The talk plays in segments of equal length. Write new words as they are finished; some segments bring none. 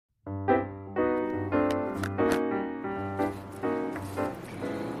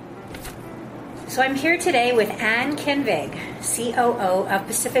So I'm here today with Anne Kinvig, COO of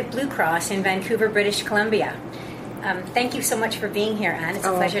Pacific Blue Cross in Vancouver, British Columbia. Thank you so much for being here, Anne. It's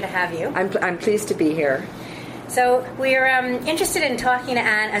a pleasure to have you. I'm pleased to be here. So we're interested in talking to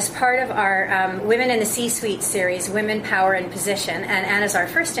Anne as part of our Women in the C-Suite series, Women, Power and Position. And Anne is our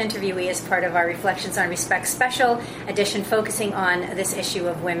first interviewee as part of our Reflections on Respect special edition, focusing on this issue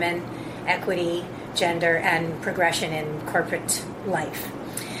of women, equity, gender, and progression in corporate life.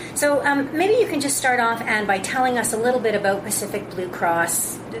 So maybe you can just start off, Anne, by telling us a little bit about Pacific Blue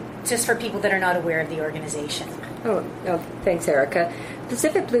Cross, just for people that are not aware of the organization. Thanks, Erica.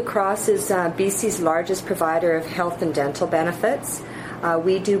 Pacific Blue Cross is BC's largest provider of health and dental benefits.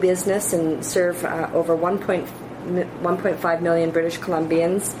 We do business and serve over 1.5 million British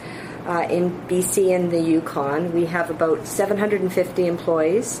Columbians in BC and the Yukon. We have about 750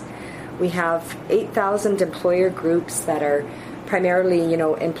 employees. We have 8,000 employer groups that are primarily,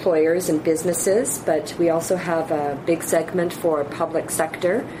 employers and businesses, but we also have a big segment for public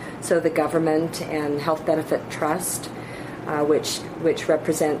sector, so the government and health benefit trust, which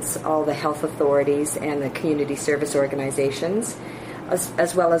represents all the health authorities and the community service organizations,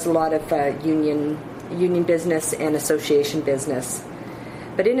 as well as a lot of union business and association business.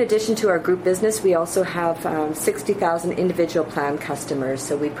 But in addition to our group business, we also have 60,000 individual plan customers,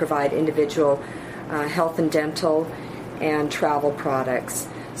 so we provide individual health and dental and travel products.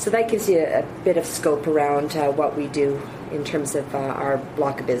 So that gives you a bit of scope around what we do in terms of our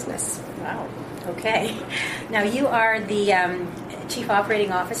block of business. Wow. Okay. Now you are the Chief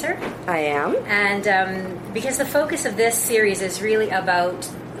Operating Officer. I am. And because the focus of this series is really about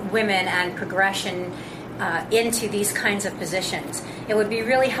women and progression into these kinds of positions, it would be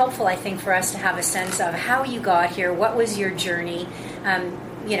really helpful, I think, for us to have a sense of how you got here, what was your journey,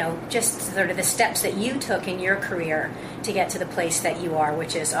 just sort of the steps that you took in your career to get to the place that you are,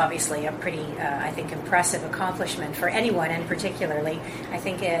 which is obviously a pretty, I think, impressive accomplishment for anyone, and particularly, I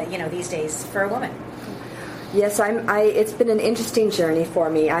think, these days for a woman. Yes, it's been an interesting journey for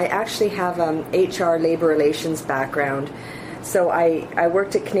me. I actually have HR labor relations background. So I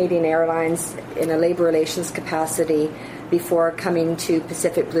worked at Canadian Airlines in a labor relations capacity before coming to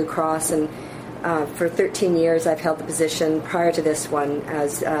Pacific Blue Cross, and for 13 years I've held the position prior to this one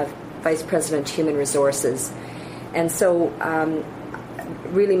as Vice President Human Resources. And so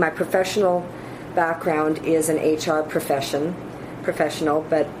really my professional background is an HR professional,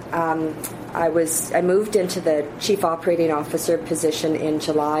 but I moved into the Chief Operating Officer position in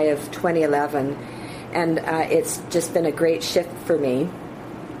July of 2011, and it's just been a great shift for me.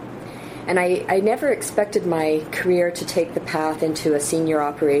 And I never expected my career to take the path into a senior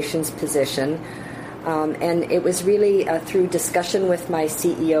operations position. And it was really through discussion with my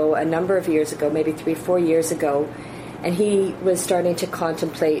CEO a number of years ago, maybe 3-4 years ago, and he was starting to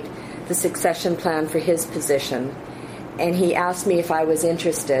contemplate the succession plan for his position. And he asked me if I was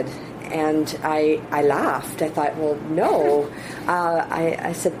interested, and I laughed. I thought, well, no.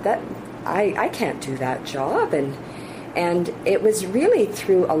 I said, that I can't do that job. And it was really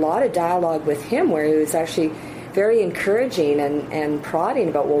through a lot of dialogue with him where he was actually very encouraging and prodding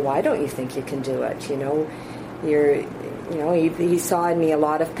about, well, why don't you think you can do it? He saw in me a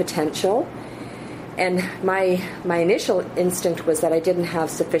lot of potential. And my initial instinct was that I didn't have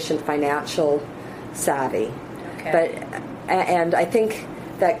sufficient financial savvy. Okay. And I think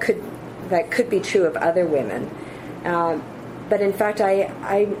that could be true of other women. But in fact, I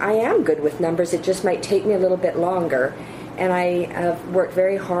am good with numbers. It just might take me a little bit longer. And I have worked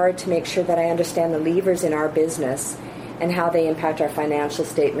very hard to make sure that I understand the levers in our business and how they impact our financial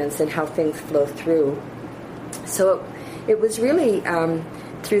statements and how things flow through. So it was really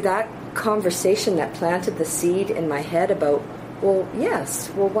through that conversation that planted the seed in my head about, well,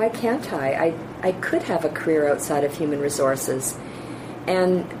 why can't I? I could have a career outside of human resources.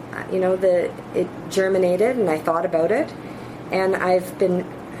 And, it germinated, and I thought about it. And I've been,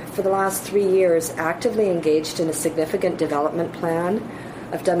 for the last 3 years, actively engaged in a significant development plan.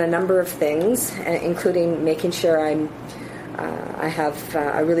 I've done a number of things, including making sure I have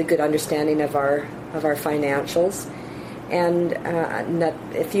a really good understanding of our financials, and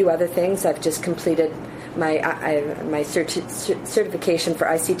a few other things. I've just completed my certification for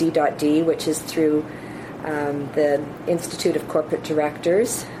ICD.D, which is through the Institute of Corporate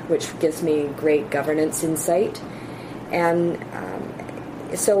Directors, which gives me great governance insight. And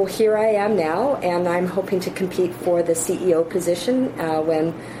so here I am now, and I'm hoping to compete for the CEO position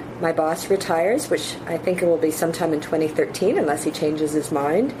when my boss retires, which I think it will be sometime in 2013, unless he changes his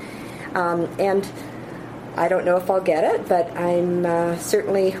mind. And I don't know if I'll get it, but I'm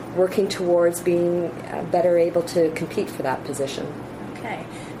certainly working towards being better able to compete for that position. Okay.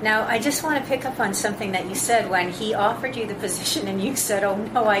 Now, I just want to pick up on something that you said when he offered you the position and you said, oh,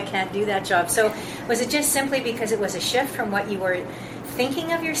 no, I can't do that job. So was it just simply because it was a shift from what you were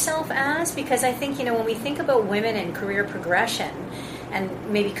thinking of yourself as? Because I think, when we think about women and career progression and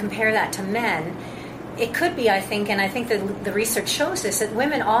maybe compare that to men, it could be, I think, and I think the research shows this, that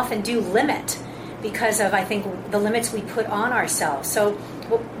women often do limit because of, I think, the limits we put on ourselves. So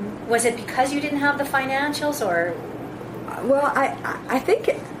was it because you didn't have the financials, or... Well, I think,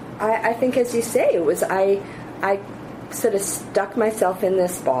 as you say, it was I sort of stuck myself in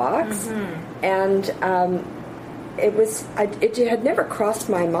this box, and it had never crossed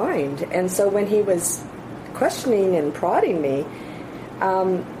my mind. And so when he was questioning and prodding me,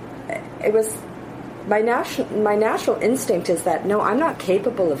 it was my natural instinct is that no, I'm not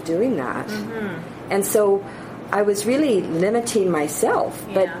capable of doing that, and so I was really limiting myself,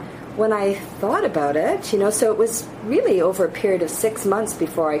 but. Yeah. When I thought about it, so it was really over a period of 6 months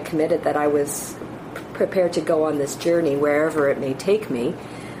before I committed that I was prepared to go on this journey wherever it may take me.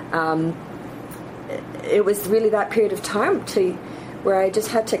 It was really that period of time where I just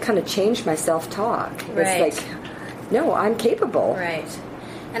had to kind of change my self-talk. It was like, no, I'm capable. Right.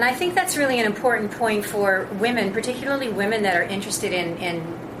 And I think that's really an important point for women, particularly women that are interested in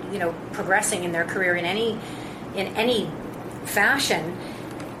progressing in their career in any fashion.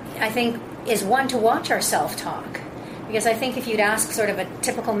 I think is one to watch our self-talk, because I think if you'd ask sort of a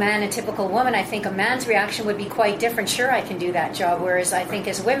typical man and typical woman, I think a man's reaction would be quite different. Sure, I can do that job, whereas I think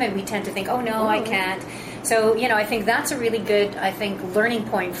as women we tend to think, oh no, I can't. So I think that's a really good learning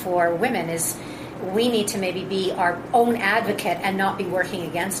point for women is we need to maybe be our own advocate and not be working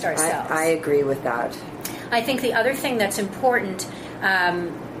against ourselves. I agree with that. I think the other thing that's important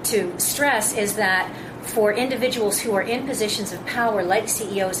to stress is that for individuals who are in positions of power like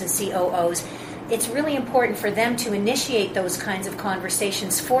CEOs and COOs, it's really important for them to initiate those kinds of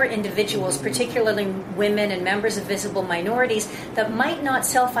conversations for individuals, particularly women and members of visible minorities that might not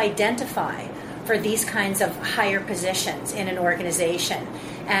self-identify for these kinds of higher positions in an organization.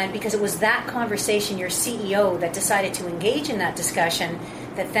 And because it was that conversation, your CEO, that decided to engage in that discussion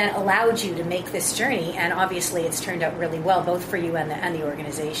that then allowed you to make this journey, and obviously it's turned out really well, both for you and the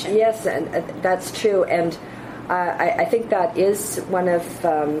organization. Yes, and that's true, and I think that is one of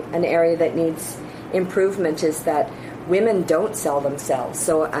an area that needs improvement, is that women don't sell themselves.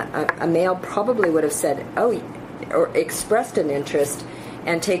 So a male probably would have said, oh, or expressed an interest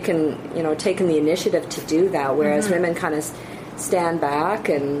and taken the initiative to do that, whereas women kind of stand back,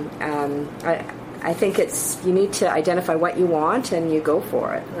 and I think you need to identify what you want and you go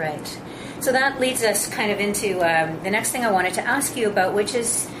for it. Right. So that leads us kind of into the next thing I wanted to ask you about, which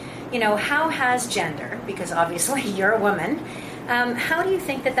is, how has gender, because obviously you're a woman, how do you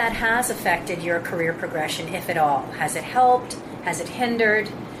think that has affected your career progression, if at all? Has it helped? Has it hindered?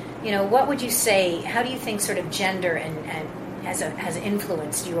 What would you say, how do you think sort of gender and has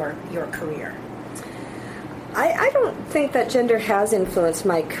influenced your career? I don't think that gender has influenced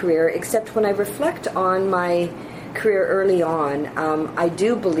my career, except when I reflect on my career early on. I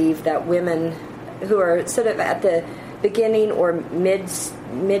do believe that women who are sort of at the beginning or mid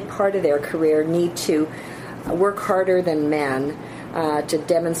part of their career need to work harder than men to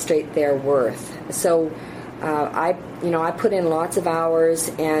demonstrate their worth. So I put in lots of hours,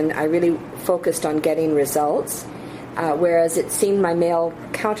 and I really focused on getting results, whereas it seemed my male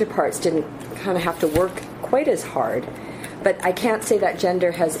counterparts didn't kind of have to work quite as hard. But I can't say that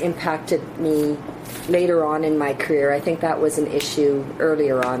gender has impacted me later on in my career. I think that was an issue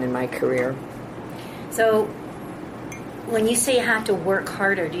earlier on in my career. So when you say you have to work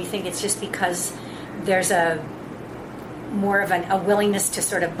harder, do you think it's just because there's more of a willingness to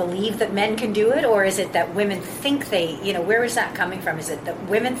sort of believe that men can do it, or is it that women think where is that coming from? Is it that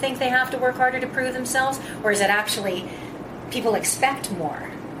women think they have to work harder to prove themselves, or is it actually people expect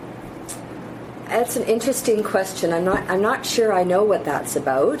more? That's an interesting question. I'm not sure I know what that's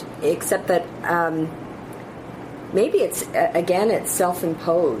about, except that maybe it's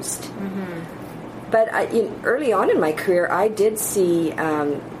self-imposed. But early on in my career, I did see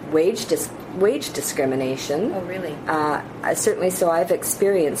wage discrimination. Oh, really? Certainly, so I've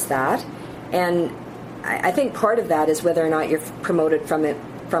experienced that, and I think part of that is whether or not you're promoted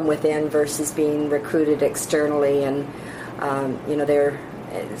from within versus being recruited externally, and they're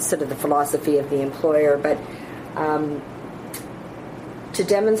sort of the philosophy of the employer. But to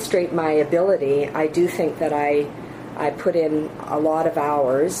demonstrate my ability, I do think that I put in a lot of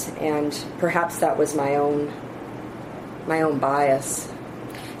hours, and perhaps that was my own bias.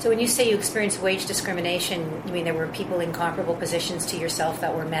 So when you say you experienced wage discrimination, you mean there were people in comparable positions to yourself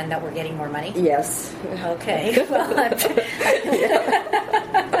that were men that were getting more money? Yes. Okay. Well,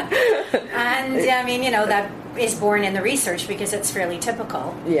 And I mean, that is born in the research because it's fairly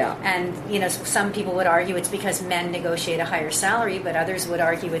typical. Yeah. And, some people would argue it's because men negotiate a higher salary, but others would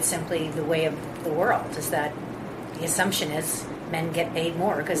argue it's simply the way of the world, is that the assumption is men get paid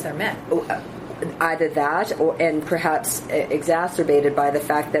more because they're men. Either that, and perhaps exacerbated by the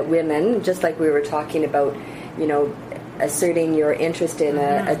fact that women, just like we were talking about, asserting your interest in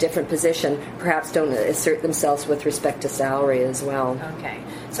a different position, perhaps don't assert themselves with respect to salary as well. Okay.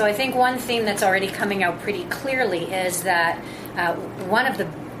 So I think one theme that's already coming out pretty clearly is that one of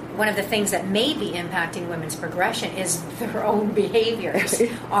the things that may be impacting women's progression is their own behaviors,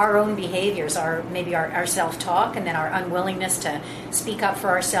 our own behaviors, our self-talk, and then our unwillingness to speak up for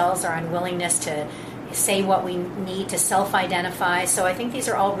ourselves, our unwillingness to say what we need to self-identify. So I think these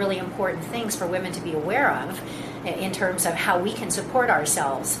are all really important things for women to be aware of in terms of how we can support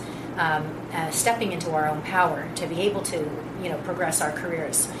ourselves, stepping into our own power to be able to, progress our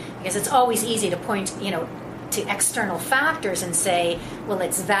careers. Because it's always easy to point, to external factors and say, well,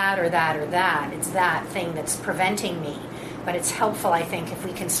 it's that or that or that. It's that thing that's preventing me. But it's helpful, I think, if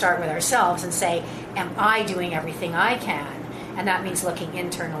we can start with ourselves and say, am I doing everything I can? And that means looking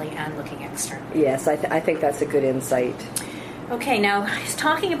internally and looking externally. Yes, I think that's a good insight. Okay, now,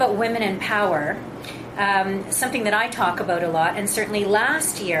 talking about women in power, something that I talk about a lot, and certainly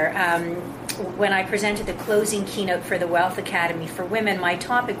last year, when I presented the closing keynote for the Wealth Academy for Women, my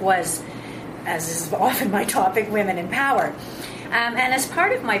topic was, as is often my topic, women in power. And as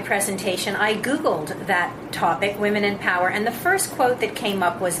part of my presentation, I Googled that topic, women in power, and the first quote that came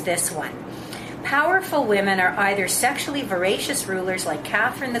up was this one. Powerful women are either sexually voracious rulers like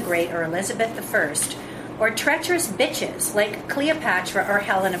Catherine the Great or Elizabeth I, or treacherous bitches like Cleopatra or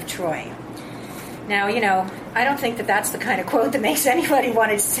Helen of Troy. Now, I don't think that that's the kind of quote that makes anybody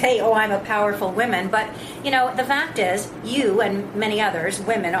want to say, oh, I'm a powerful woman. But, the fact is, you and many others,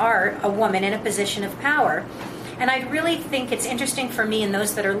 women, are a woman in a position of power. And I really think it's interesting for me and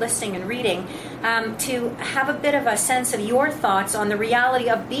those that are listening and reading to have a bit of a sense of your thoughts on the reality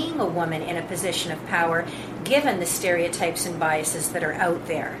of being a woman in a position of power, given the stereotypes and biases that are out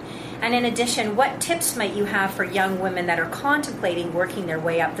there. And in addition, what tips might you have for young women that are contemplating working their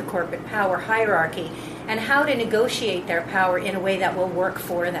way up the corporate power hierarchy, and how to negotiate their power in a way that will work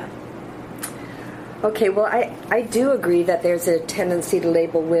for them? Okay, well, I do agree that there's a tendency to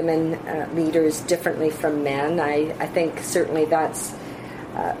label women leaders differently from men. I think certainly that's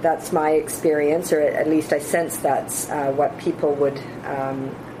my experience, or at least I sense that's what people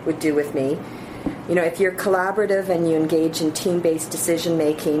would do with me. If you're collaborative and you engage in team-based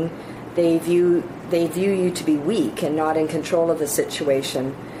decision-making, they view you to be weak and not in control of the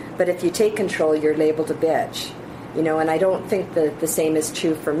situation. But if you take control, you're labeled a bitch. And I don't think the same is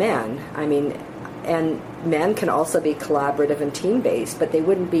true for men. I mean, and men can also be collaborative and team-based, but they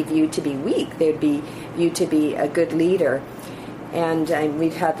wouldn't be viewed to be weak. They'd be viewed to be a good leader. And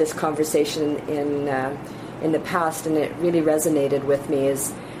we've had this conversation in the past, and it really resonated with me,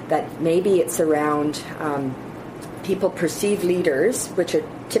 is that maybe it's around people perceive leaders, which are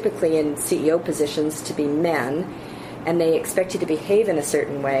typically in CEO positions, to be men, and they expect you to behave in a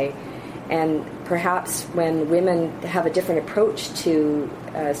certain way. And perhaps when women have a different approach to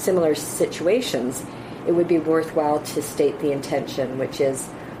similar situations, it would be worthwhile to state the intention, which is,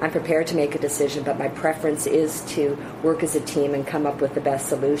 I'm prepared to make a decision, but my preference is to work as a team and come up with the best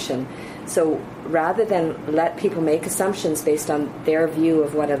solution. So rather than let people make assumptions based on their view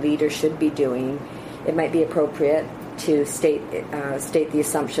of what a leader should be doing, it might be appropriate to state the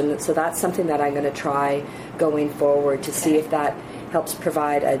assumption. So that's something that I'm going to try going forward to see if that helps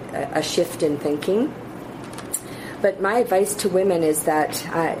provide a shift in thinking. But my advice to women is that,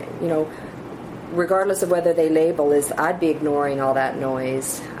 regardless of whether they label, is I'd be ignoring all that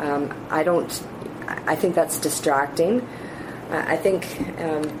noise. I think that's distracting. I think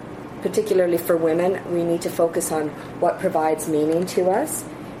particularly for women, we need to focus on what provides meaning to us,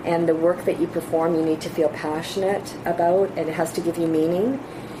 and the work that you perform you need to feel passionate about, and it has to give you meaning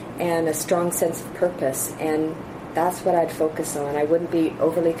and a strong sense of purpose, and that's what I'd focus on. I wouldn't be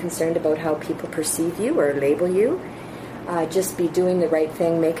overly concerned about how people perceive you or label you. Just be doing the right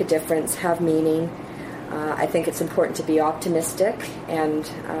thing, make a difference, have meaning. I think it's important to be optimistic, and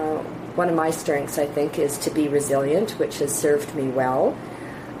one of my strengths, I think, is to be resilient, which has served me well.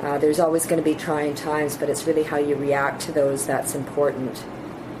 There's always going to be trying times, but it's really how you react to those that's important.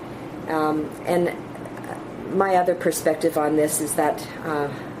 And my other perspective on this is that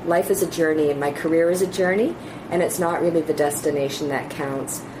life is a journey, and my career is a journey, and it's not really the destination that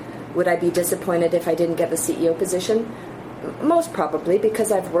counts. Would I be disappointed if I didn't get the CEO position? Most probably,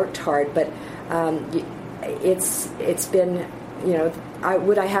 because I've worked hard, but it's been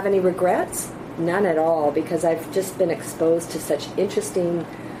would I have any regrets? None at all, because I've just been exposed to such interesting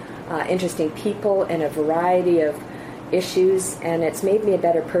people and a variety of issues, and it's made me a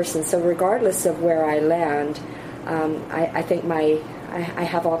better person. So regardless of where I land, I think I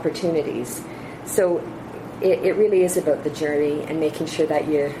have opportunities. So it really is about the journey and making sure that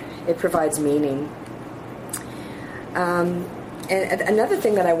it provides meaning. And another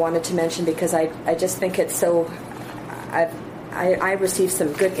thing that I wanted to mention, because I just think it's so, I received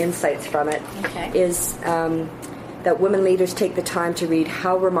some good insights from it, is that women leaders take the time to read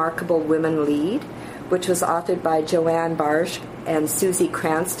How Remarkable Women Lead, which was authored by Joanne Barge and Susie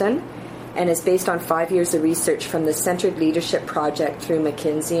Cranston, and is based on 5 years of research from the Centered Leadership Project through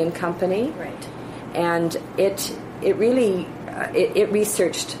McKinsey and Company. Right. And it really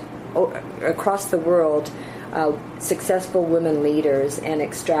researched across the world successful women leaders and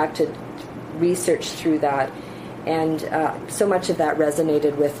extracted research through that. And so much of that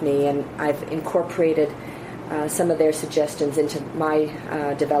resonated with me, and I've incorporated some of their suggestions into my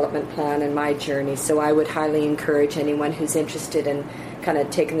development plan and my journey. So I would highly encourage anyone who's interested in kind of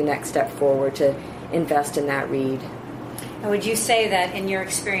taking the next step forward to invest in that read. And would you say that in your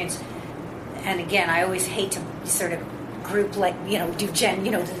experience, and again, I always hate to sort of group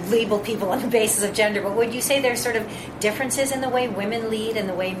label people on the basis of gender, but would you say there's sort of differences in the way women lead and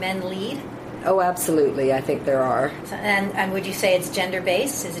the way men lead? Oh, absolutely. I think there are. And would you say it's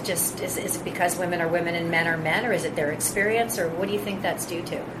gender-based? Is it just is it because women are women and men are men, or is it their experience, or what do you think that's due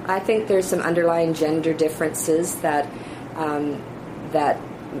to? I think there's some underlying gender differences that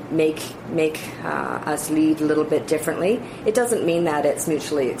make us lead a little bit differently. It doesn't mean that it's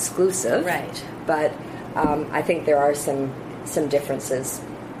mutually exclusive, right? But I think there are some differences.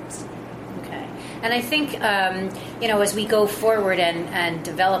 And I think, as we go forward and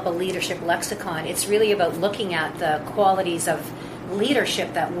develop a leadership lexicon, it's really about looking at the qualities of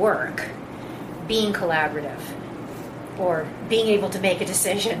leadership that work, being collaborative, or being able to make a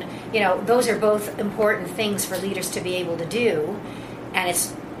decision. Those are both important things for leaders to be able to do. And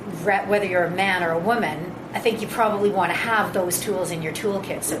it's whether you're a man or a woman, I think you probably want to have those tools in your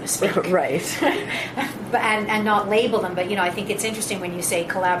toolkit, so to speak. Right. and not label them. But, I think it's interesting when you say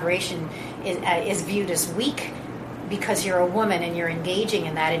collaboration is viewed as weak because you're a woman and you're engaging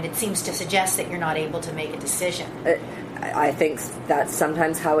in that, and it seems to suggest that you're not able to make a decision. I think that's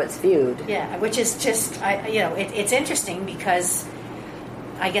sometimes how it's viewed. Yeah, which is just, it's interesting because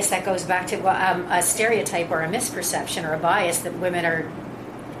I guess that goes back to a stereotype or a misperception or a bias that women are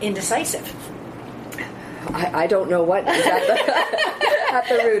indecisive. I don't know what is at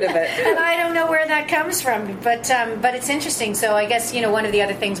the root of it. And I don't know where that comes from, but it's interesting. So I guess, one of the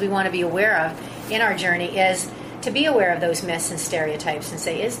other things we want to be aware of in our journey is to be aware of those myths and stereotypes and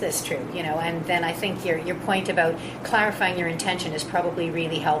say, is this true? And then I think your point about clarifying your intention is probably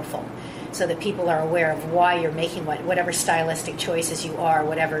really helpful, so that people are aware of why you're making whatever stylistic choices you are,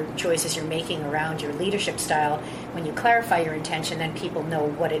 whatever choices you're making around your leadership style. When you clarify your intention, then people know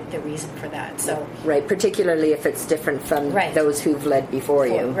the reason for that. So right, particularly if it's different from those who've led before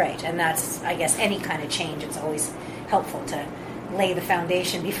you. Right, and that's, I guess, any kind of change. It's always helpful to lay the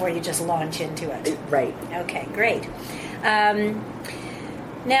foundation before you just launch into it. Right. Okay, great.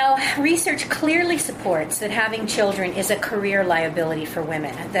 Now, research clearly supports that having children is a career liability for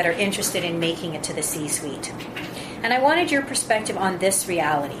women that are interested in making it to the C-suite. And I wanted your perspective on this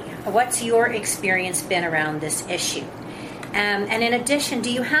reality. What's your experience been around this issue? And in addition,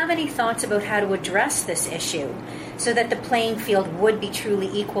 do you have any thoughts about how to address this issue so that the playing field would be truly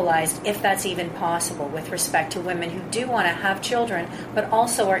equalized, if that's even possible, with respect to women who do want to have children but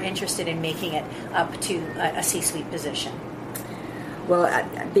also are interested in making it up to a C-suite position? Well,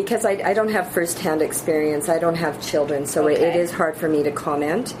 because I don't have first-hand experience, I don't have children, so it is hard for me to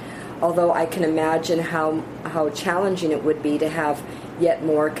comment, although I can imagine how challenging it would be to have yet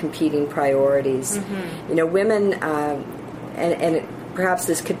more competing priorities. Mm-hmm. Women, and perhaps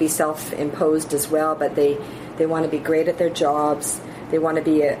this could be self-imposed as well, but they want to be great at their jobs, they want to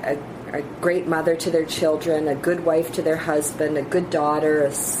be a great mother to their children, a good wife to their husband, a good daughter,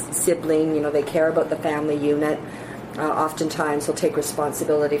 a sibling, they care about the family unit. Oftentimes will take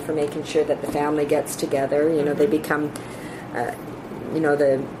responsibility for making sure that the family gets together. Mm-hmm. They become,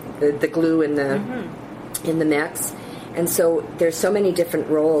 the glue in the mix. And so there's so many different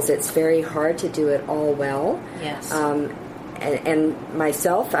roles. It's very hard to do it all well. Yes. And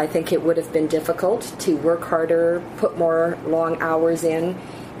myself, I think it would have been difficult to work harder, put more long hours in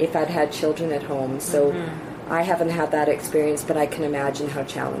if I'd had children at home. So I haven't had that experience, but I can imagine how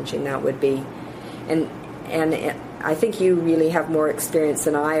challenging that would be. And I think you really have more experience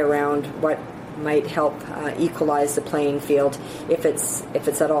than I around what might help equalize the playing field if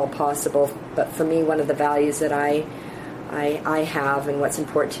it's at all possible. But for me, one of the values that I have, and what's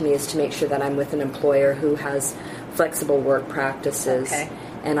important to me, is to make sure that I'm with an employer who has flexible work practices. Okay.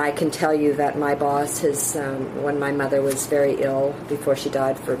 And I can tell you that my boss has, when my mother was very ill, before she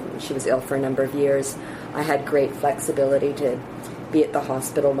died, she was ill for a number of years, I had great flexibility to be at the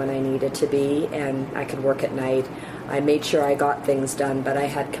hospital when I needed to be, and I could work at night. I made sure I got things done, but I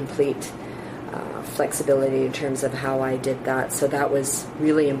had complete flexibility in terms of how I did that. So that was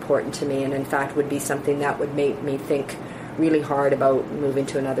really important to me, and in fact would be something that would make me think really hard about moving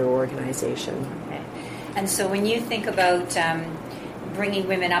to another organization. Okay. And so when you think about bringing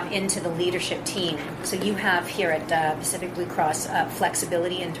women up into the leadership team, so you have here at Pacific Blue Cross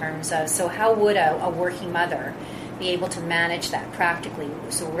flexibility in terms of, so how would a working mother be able to manage that practically?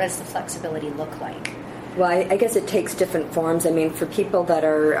 So what does the flexibility look like? Well, I guess it takes different forms. I mean, for people that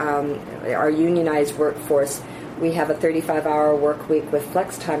are our unionized workforce, we have a 35-hour work week with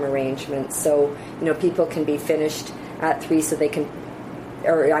flex time arrangements. So, people can be finished at 3 so they can,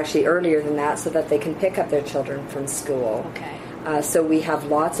 or actually earlier than that, so that they can pick up their children from school. Okay. So we have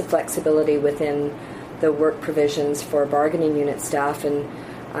lots of flexibility within the work provisions for bargaining unit staff, and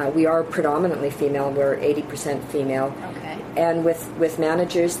we are predominantly female. We're 80% female. Okay. And with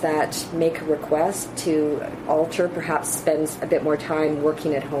managers that make a request to alter, perhaps spend a bit more time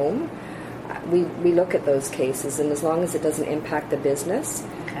working at home, we look at those cases, and as long as it doesn't impact the business,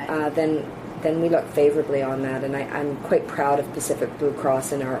 okay. Then we look favorably on that. And I'm quite proud of Pacific Blue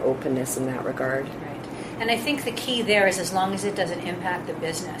Cross and our openness in that regard. Right. And I think the key there is as long as it doesn't impact the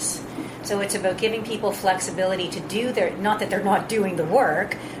business. So it's about giving people flexibility to do not that they're not doing the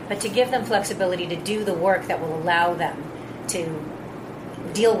work, but to give them flexibility to do the work that will allow them to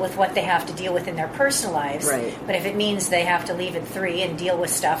deal with what they have to deal with in their personal lives. Right. But if it means they have to leave at 3 and deal with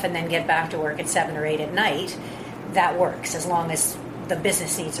stuff and then get back to work at 7 or 8 at night, that works as long as the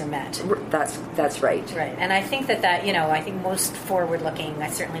business needs are met. That's right. Right. And I think that I think most forward-looking,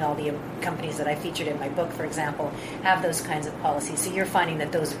 certainly all the companies that I featured in my book, for example, have those kinds of policies. So you're finding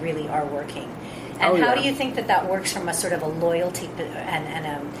that those really are working. And how do you think that works from a sort of a loyalty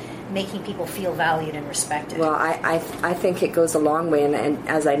and making people feel valued and respected? Well, I think it goes a long way, and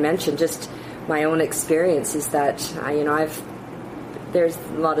as I mentioned, just my own experience is that there's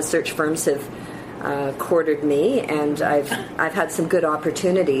a lot of search firms have courted me, and I've had some good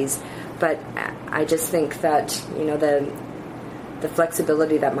opportunities, but I just think that the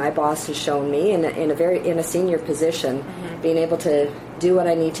flexibility that my boss has shown me in a senior position, mm-hmm. being able to do what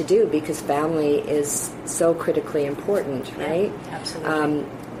I need to do because family is so critically important, right? Yeah, absolutely.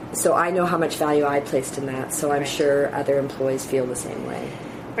 So I know how much value I placed in that, so I'm sure other employees feel the same way.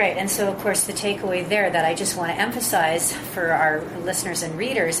 Right, and so of course the takeaway there that I just want to emphasize for our listeners and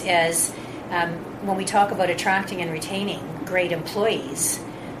readers is when we talk about attracting and retaining great employees,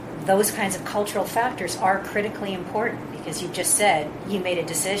 those kinds of cultural factors are critically important because you just said you made a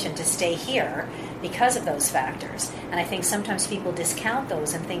decision to stay here because of those factors. And I think sometimes people discount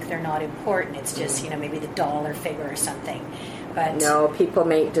those and think they're not important. It's just, maybe the dollar figure or something. But no, people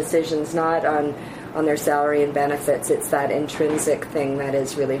make decisions not on their salary and benefits. It's that intrinsic thing that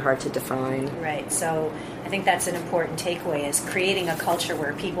is really hard to define. Right. So I think that's an important takeaway, is creating a culture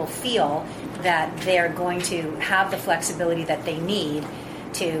where people feel that they're going to have the flexibility that they need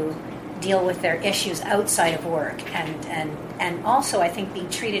to deal with their issues outside of work, and also I think being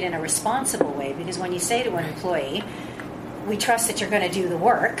treated in a responsible way, because when you say to an employee, we trust that you're going to do the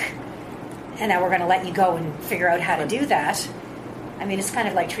work and now we're going to let you go and figure out how to do that. I mean, it's kind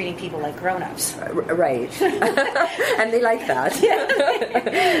of like treating people like grown-ups. Right. And they like that.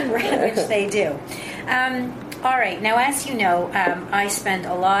 Right, which they do. All right. Now, as you know, I spend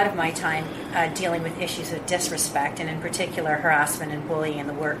a lot of my time dealing with issues of disrespect, and in particular harassment and bullying in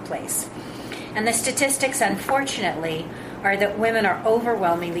the workplace. And the statistics, unfortunately, are that women are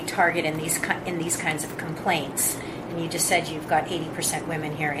overwhelmingly targeted in these kinds of complaints. And you just said you've got 80%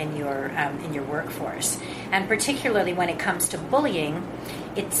 women here in your workforce. And particularly when it comes to bullying,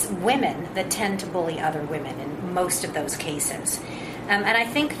 it's women that tend to bully other women in most of those cases. And I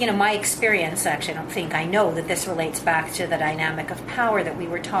think, my experience, actually, I know that this relates back to the dynamic of power that we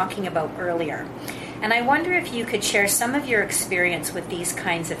were talking about earlier. And I wonder if you could share some of your experience with these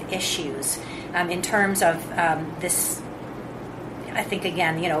kinds of issues in terms of this. I think,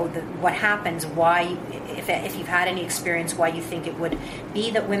 again, what happens, why, if you've had any experience, why you think it would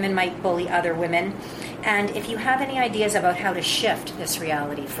be that women might bully other women, and if you have any ideas about how to shift this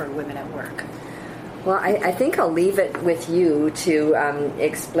reality for women at work. Well, I think I'll leave it with you to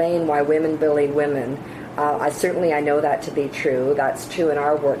explain why women bully women. I know that to be true. That's true in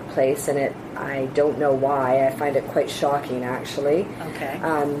our workplace, and I don't know why. I find it quite shocking, actually. Okay.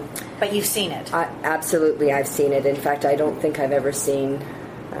 But you've seen it. Absolutely, I've seen it. In fact, I don't think I've ever seen,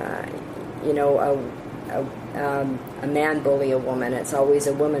 a man bully a woman. It's always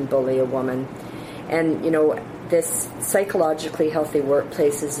a woman bully a woman. And, this psychologically healthy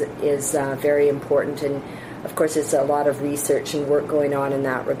workplace is very important. And, of course, there's a lot of research and work going on in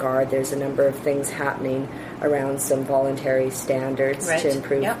that regard. There's a number of things happening around some voluntary standards to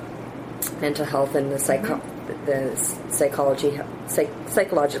improve mental health and the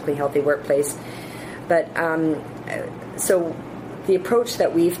psychologically healthy workplace. But so the approach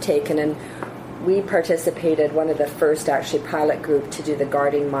that we've taken, and we participated, one of the first actually pilot group to do the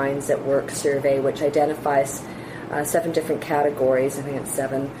Guarding Minds at Work survey, which identifies 7 different categories, I think it's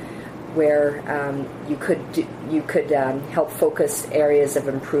 7, where you could help focus areas of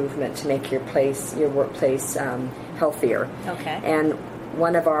improvement to make your workplace healthier. Okay. And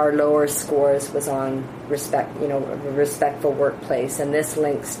one of our lower scores was on a respectful workplace, and this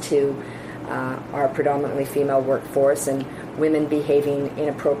links to our predominantly female workforce and women behaving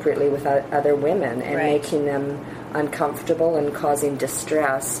inappropriately with other women and making them uncomfortable and causing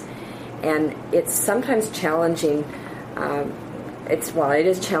distress. And it's sometimes challenging. It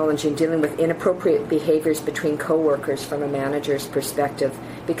is challenging dealing with inappropriate behaviors between coworkers from a manager's perspective,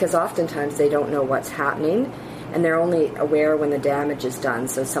 because oftentimes they don't know what's happening, and they're only aware when the damage is done.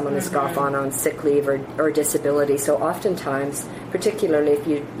 So someone has gone on sick leave or disability. So oftentimes, particularly if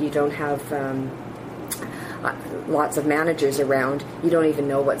you don't have lots of managers around, you don't even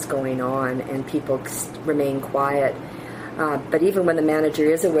know what's going on, and people remain quiet. But even when the manager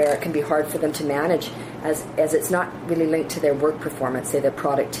is aware, it can be hard for them to manage, as it's not really linked to their work performance, say their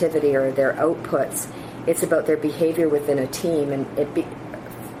productivity or their outputs. It's about their behavior within a team, and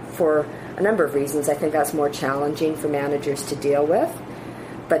for a number of reasons, I think that's more challenging for managers to deal with.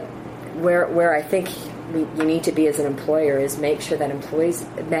 But where I think you need to be as an employer is make sure that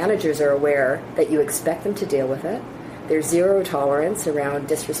managers are aware that you expect them to deal with it. There's zero tolerance around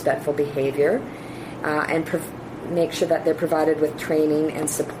disrespectful behavior, and make sure that they're provided with training and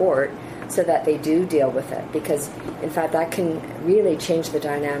support so that they do deal with it. Because, in fact, that can really change the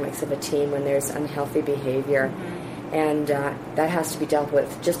dynamics of a team when there's unhealthy behavior. Mm-hmm. And that has to be dealt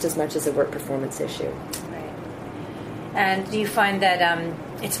with just as much as a work performance issue. Right. And do you find that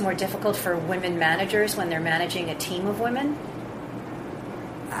it's more difficult for women managers when they're managing a team of women?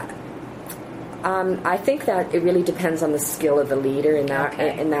 I think that it really depends on the skill of the leader in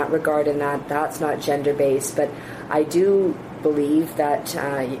that regard, and that's not gender based. But I do believe that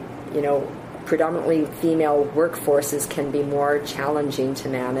predominantly female workforces can be more challenging to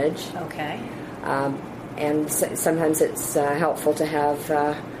manage. Okay. And sometimes it's helpful to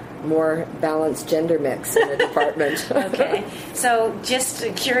have more balanced gender mix in the department. Okay. So just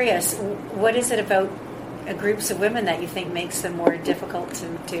curious, what is it about groups of women that you think makes them more difficult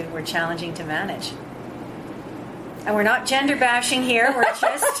or challenging to manage? And we're not gender bashing here, we're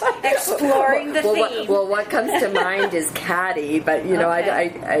just exploring the theme. Well, what comes to mind is catty, but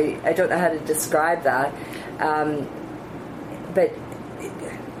I don't know how to describe that. But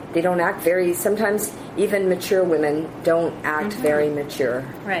they don't act sometimes even mature women don't act very mature.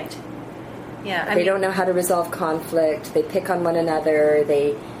 Right. Yeah. They don't know how to resolve conflict. They pick on one another.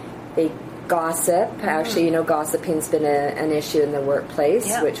 They gossip. Mm-hmm. Actually, gossiping's been an issue in the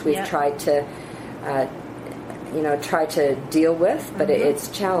workplace, which we've tried to deal with, but it's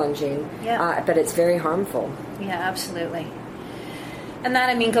challenging. Yeah. But it's very harmful. Yeah, absolutely. And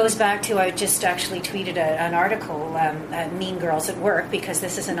that, goes back to, I just actually tweeted an article, Mean Girls at Work, because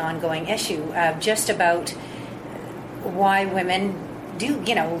this is an ongoing issue, just about why women do,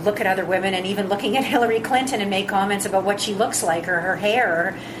 look at other women, and even looking at Hillary Clinton and make comments about what she looks like or her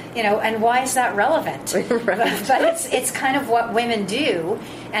hair, and why is that relevant? Right. But it's kind of what women do.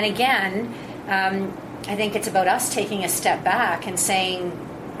 And again, I think it's about us taking a step back and saying,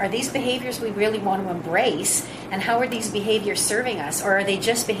 are these behaviors we really want to embrace, and how are these behaviors serving us? Or are they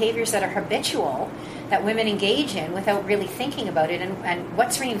just behaviors that are habitual that women engage in without really thinking about it, and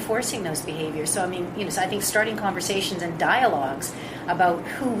what's reinforcing those behaviors? So so I think starting conversations and dialogues about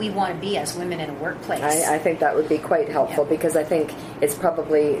who we want to be as women in a workplace. I think that would be quite helpful, because I think it's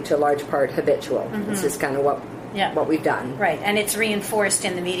probably to a large part habitual. Mm-hmm. It's just kind of what we've done. Right, and it's reinforced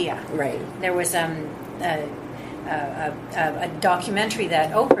in the media. Right. There was a documentary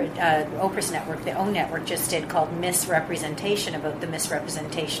that Oprah's network, the O Network, just did called Misrepresentation, about the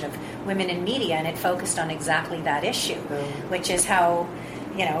misrepresentation of women in media, and it focused on exactly that issue, which is how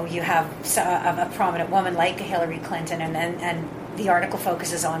you have a prominent woman like Hillary Clinton, and the article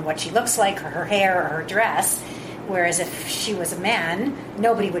focuses on what she looks like, her hair, or her dress. Whereas if she was a man,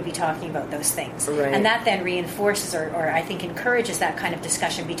 nobody would be talking about those things. Right. And that then reinforces or I think encourages that kind of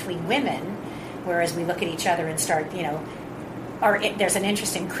discussion between women, whereas we look at each other and start, there's an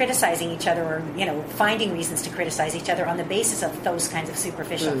interest in criticizing each other or, finding reasons to criticize each other on the basis of those kinds of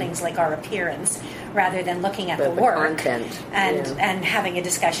superficial things like our appearance, rather than looking at the work content. and having a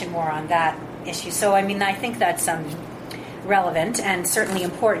discussion more on that issue. So, I think that's relevant and certainly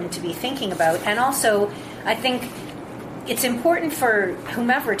important to be thinking about. And also, I think it's important for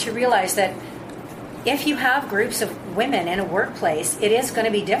whomever to realize that if you have groups of women in a workplace, it is going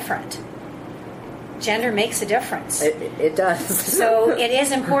to be different. Gender makes a difference. It does. So it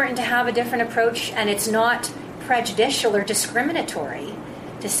is important to have a different approach, and it's not prejudicial or discriminatory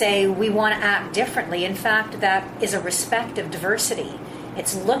to say we want to act differently. In fact, that is a respect of diversity.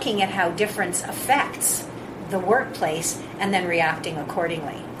 It's looking at how difference affects the workplace and then reacting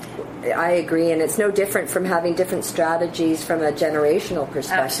accordingly. I agree, and it's no different from having different strategies from a generational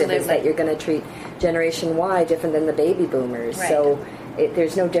perspective. Absolutely. Is that you're going to treat Generation Y different than the baby boomers. Right. So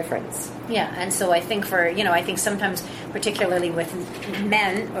there's no difference. Yeah, and so I think I think sometimes, particularly with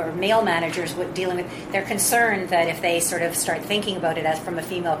men or male managers dealing with, they're concerned that if they sort of start thinking about it as from a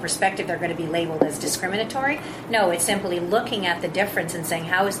female perspective, they're going to be labeled as discriminatory. No, it's simply looking at the difference and saying,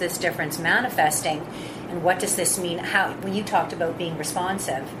 how is this difference manifesting, and what does this mean? How, when you talked about being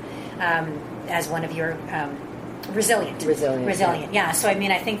responsive, as one of your resilient. Yeah. So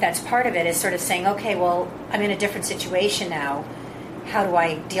I think that's part of it, is sort of saying, okay, well, I'm in a different situation now. How do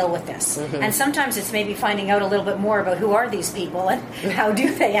I deal with this? Mm-hmm. And sometimes it's maybe finding out a little bit more about who are these people and how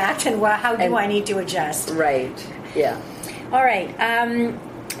do they act and how do I need to adjust. Right. Yeah. All right.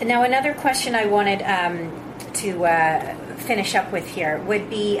 Now another question I wanted to finish up with here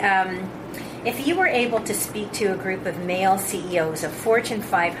would be, if you were able to speak to a group of male CEOs of Fortune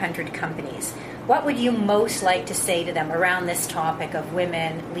 500 companies, what would you most like to say to them around this topic of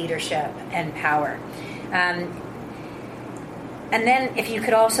women, leadership, and power? And then if you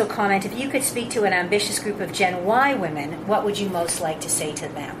could also comment, if you could speak to an ambitious group of Gen Y women, what would you most like to say to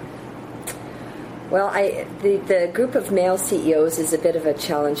them? Well, the group of male CEOs is a bit of a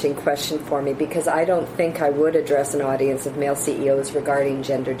challenging question for me, because I don't think I would address an audience of male CEOs regarding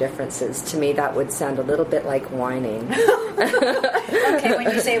gender differences. To me, that would sound a little bit like whining. Okay,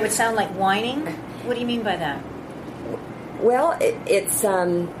 when you say it would sound like whining, what do you mean by that? Well, it's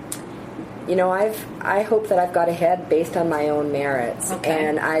I hope that I've got ahead based on my own merits,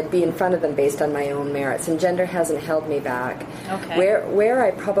 and I'd be in front of them based on my own merits. And gender hasn't held me back. Okay. Where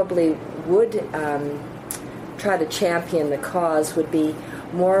I probably would try to champion the cause would be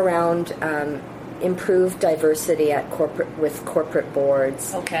more around improved diversity with corporate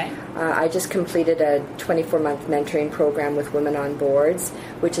boards. Okay. I just completed a 24-month mentoring program with Women on Boards,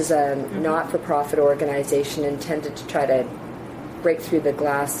 which is a not-for-profit organization intended to try to break through the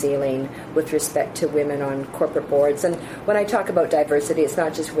glass ceiling with respect to women on corporate boards. And when I talk about diversity, it's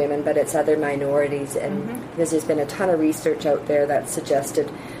not just women, but it's other minorities. And because there's been a ton of research out there that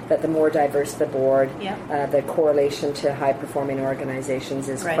suggested that the more diverse the board, the correlation to high-performing organizations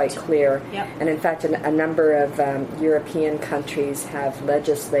is quite clear. Yep. And in fact, a number of European countries have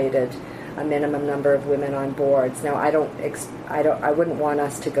legislated a minimum number of women on boards. Now, I wouldn't want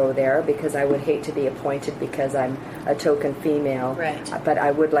us to go there, because I would hate to be appointed because I'm a token female. Right. But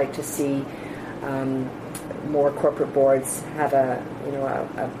I would like to see more corporate boards have a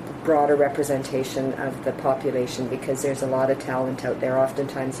broader representation of the population, because there's a lot of talent out there.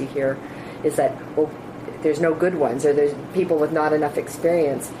 Oftentimes you hear is that, well, there's no good ones, or there's people with not enough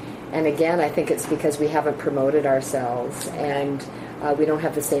experience. And again, I think it's because we haven't promoted ourselves, and we don't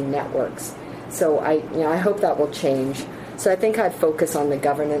have the same networks. So I hope that will change. So I think I'd focus on the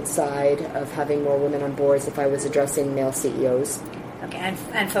governance side of having more women on boards if I was addressing male CEOs. Okay,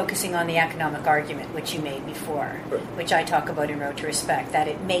 and focusing on the economic argument, which you made before, which I talk about in Road to Respect, that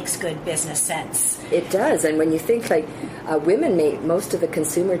it makes good business sense. It does, and when you think, women make most of the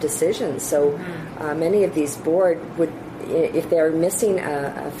consumer decisions, so many of these boards would, if they're missing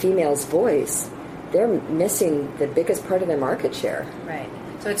a female's voice, they're missing the biggest part of their market share. Right.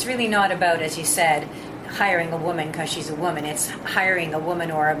 So it's really not about, as you said, hiring a woman because she's a woman. It's hiring a woman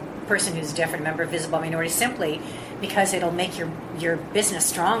or a person who's different, a member of visible minority, simply because it'll make your business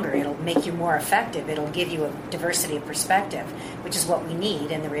stronger. It'll make you more effective. It'll give you a diversity of perspective, which is what we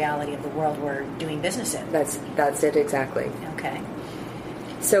need in the reality of the world we're doing business in. That's it, exactly. Okay.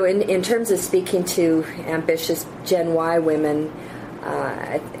 So in terms of speaking to ambitious Gen Y women,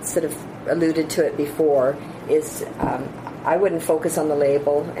 I sort of alluded to it before, is I wouldn't focus on the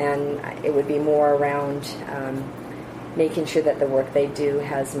label, and it would be more around making sure that the work they do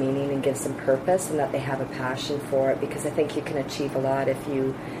has meaning and gives them purpose, and that they have a passion for it, because I think you can achieve a lot if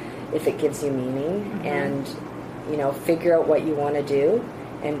it gives you meaning. And figure out what you want to do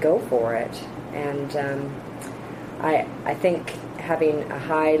and go for it. And I think having a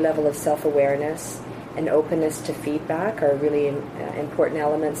high level of self-awareness and openness to feedback are really important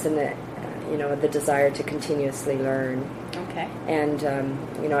elements in the desire to continuously learn. Okay. And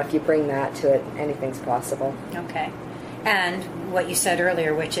if you bring that to it, anything's possible. Okay. And what you said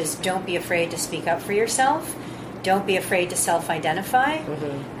earlier, which is don't be afraid to speak up for yourself. Don't be afraid to self-identify,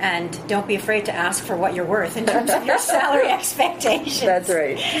 and don't be afraid to ask for what you're worth in terms of your salary expectations. That's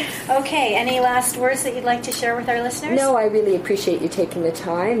right. Okay, any last words that you'd like to share with our listeners? No, I really appreciate you taking the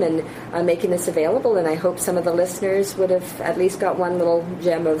time and making this available, and I hope some of the listeners would have at least got one little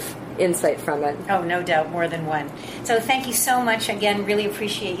gem of insight from it. Oh, no doubt, more than one. So thank you so much. Again, really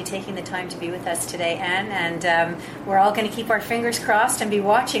appreciate you taking the time to be with us today, Anne, and we're all going to keep our fingers crossed and be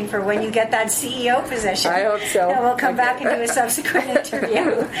watching for when you get that CEO position. I hope so. And we'll come back and do a subsequent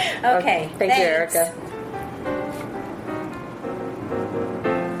interview. Okay. Thank you, Erica.